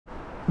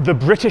The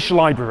British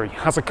Library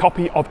has a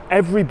copy of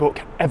every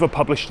book ever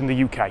published in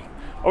the UK.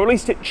 Or at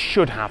least it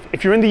should have.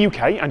 If you're in the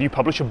UK and you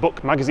publish a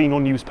book, magazine or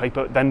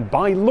newspaper, then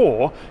by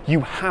law you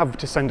have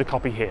to send a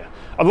copy here.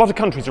 A lot of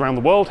countries around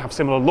the world have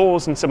similar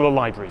laws and similar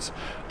libraries.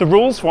 The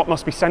rules for what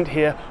must be sent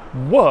here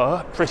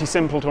were pretty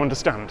simple to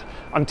understand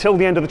until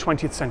the end of the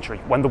 20th century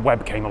when the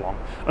web came along.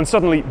 And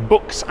suddenly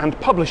books and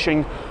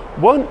publishing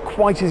weren't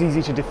quite as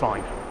easy to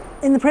define.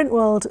 In the print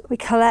world, we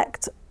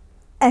collect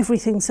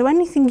everything, so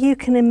anything you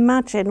can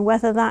imagine,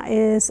 whether that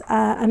is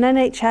an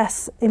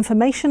NHS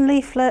information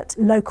leaflet,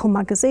 local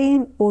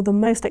magazine, or the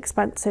most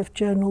expensive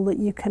journal that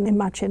you can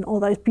imagine, or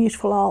those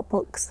beautiful art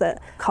books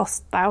that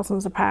cost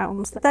thousands of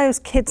pounds. Those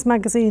kids'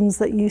 magazines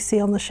that you see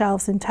on the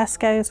shelves in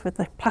Tesco's with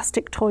the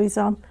plastic toys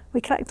on, we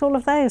collect all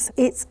of those.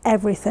 It's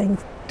everything.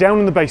 Down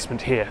in the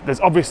basement here, there's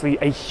obviously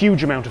a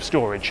huge amount of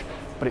storage,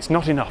 but it's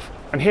not enough.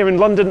 And here in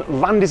London,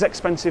 land is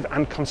expensive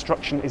and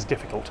construction is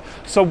difficult.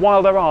 So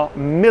while there are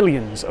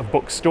millions of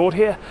books stored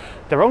here,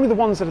 they're only the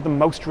ones that are the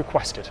most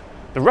requested.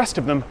 The rest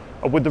of them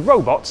are with the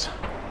robots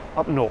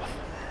up north.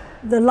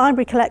 The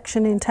library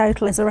collection in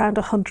total is around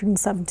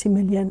 170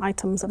 million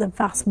items. The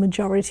vast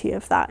majority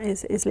of that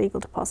is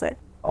legal deposit.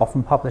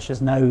 Often publishers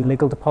know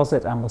legal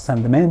deposit and will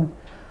send them in.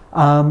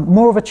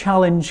 More of a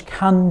challenge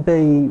can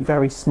be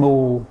very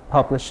small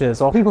publishers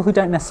or people who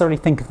don't necessarily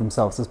think of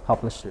themselves as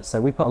publishers. So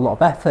we put a lot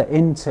of effort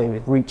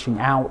into reaching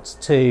out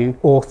to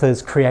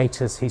authors,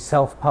 creators who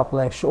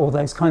self-publish, all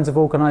those kinds of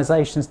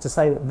organisations to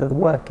say that the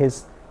work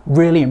is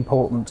really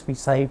important to be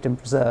saved and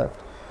preserved.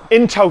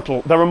 In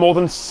total, there are more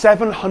than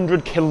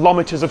 700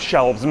 kilometres of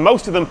shelves, and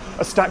most of them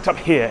are stacked up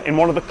here in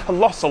one of the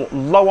colossal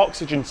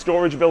low-oxygen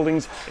storage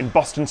buildings in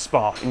Boston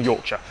Spa in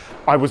Yorkshire.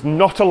 I was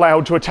not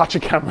allowed to attach a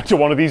camera to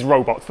one of these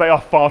robots. They are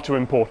far too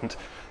important.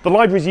 The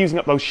library is using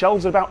up those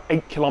shelves at about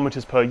 8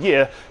 kilometres per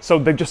year, so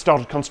they've just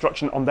started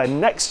construction on their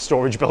next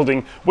storage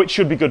building, which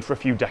should be good for a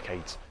few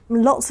decades.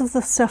 Lots of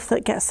the stuff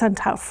that gets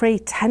sent out free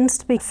tends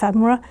to be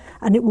ephemera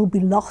and it will be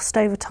lost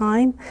over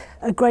time.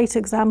 A great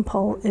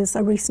example is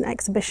a recent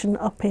exhibition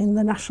up in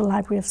the National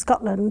Library of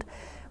Scotland,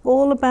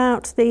 all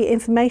about the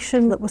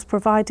information that was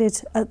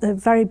provided at the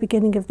very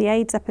beginning of the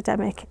AIDS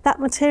epidemic. That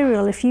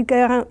material, if you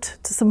go out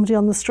to somebody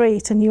on the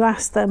street and you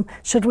ask them,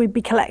 should we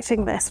be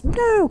collecting this?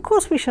 No, of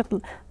course we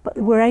shouldn't. But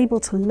we're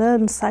able to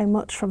learn so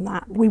much from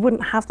that. We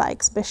wouldn't have that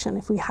exhibition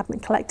if we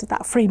hadn't collected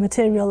that free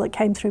material that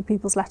came through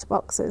people's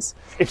letterboxes.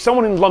 If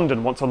someone in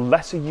London wants a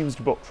lesser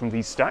used book from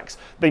these stacks,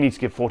 they need to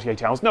give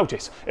 48 hours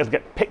notice. It'll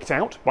get picked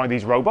out by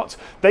these robots.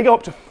 They go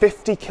up to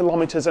 50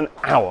 kilometres an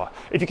hour.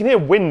 If you can hear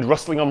wind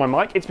rustling on my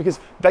mic, it's because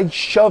they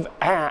shove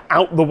air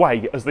out the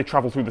way as they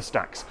travel through the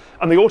stacks.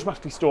 And they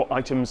automatically store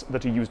items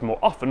that are used more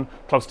often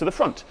close to the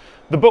front.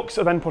 The books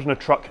are then put in a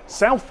truck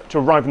south to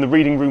arrive in the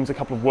reading rooms a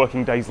couple of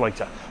working days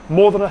later.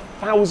 More than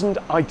 1,000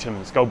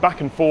 items go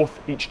back and forth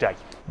each day.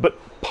 But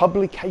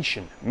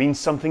publication means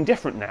something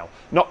different now.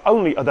 Not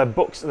only are there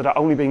books that are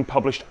only being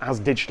published as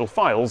digital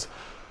files,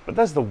 but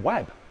there's the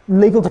web.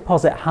 Legal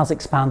deposit has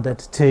expanded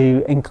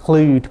to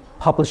include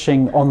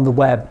publishing on the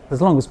web,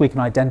 as long as we can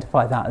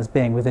identify that as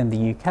being within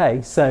the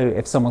UK. So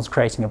if someone's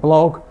creating a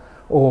blog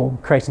or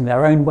creating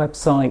their own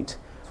website,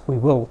 we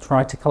will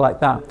try to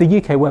collect that. The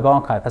UK Web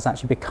Archive has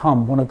actually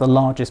become one of the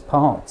largest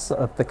parts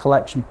of the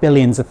collection.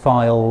 Billions of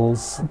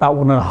files, about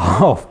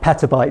 1.5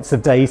 petabytes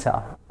of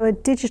data. A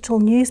digital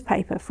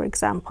newspaper, for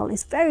example,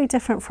 is very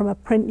different from a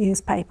print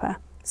newspaper.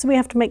 So we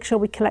have to make sure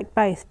we collect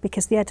both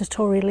because the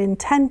editorial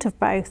intent of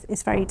both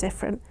is very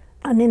different.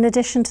 And in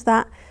addition to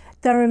that,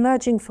 there are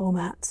emerging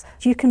formats.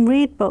 You can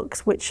read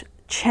books which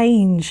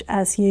change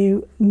as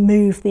you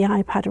move the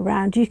iPad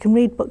around. You can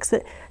read books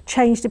that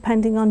change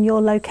depending on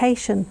your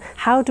location.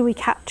 How do we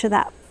capture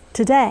that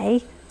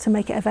today to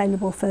make it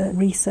available for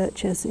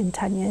researchers in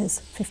 10 years,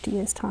 50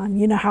 years time?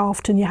 You know how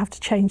often you have to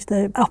change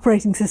the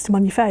operating system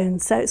on your phone,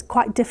 so it's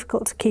quite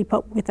difficult to keep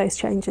up with those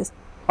changes.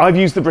 I've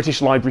used the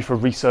British Library for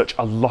research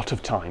a lot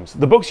of times.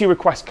 The books you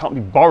request can't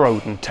be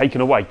borrowed and taken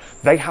away.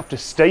 They have to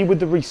stay with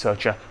the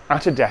researcher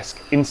at a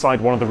desk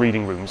inside one of the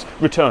reading rooms,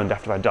 returned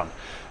after they're done.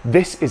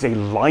 This is a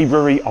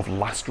library of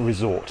last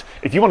resort.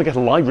 If you want to get a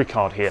library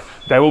card here,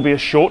 there will be a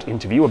short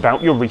interview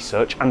about your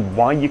research and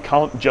why you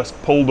can't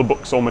just pull the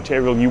books or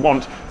material you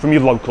want from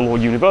your local or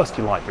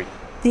university library.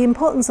 The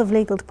importance of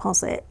legal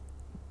deposit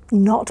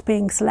not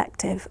being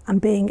selective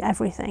and being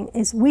everything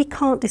is we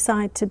can't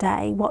decide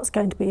today what's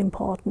going to be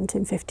important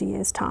in 50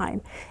 years' time.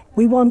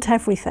 We want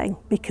everything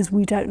because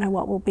we don't know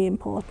what will be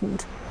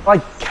important. I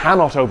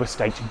cannot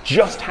overstate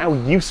just how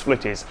useful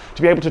it is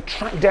to be able to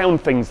track down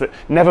things that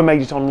never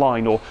made it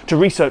online, or to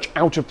research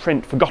out of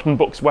print forgotten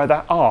books where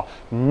there are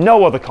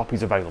no other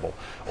copies available,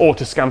 or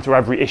to scan through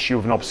every issue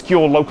of an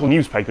obscure local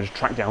newspaper to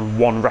track down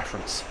one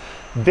reference.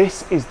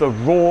 This is the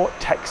raw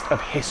text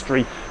of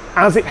history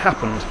as it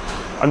happened,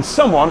 and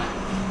someone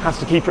has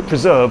to keep it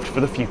preserved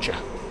for the future.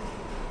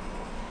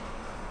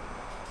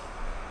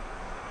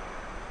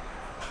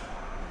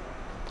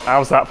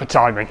 How's that for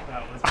timing?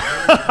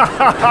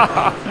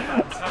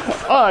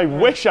 I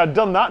wish I'd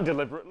done that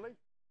deliberately.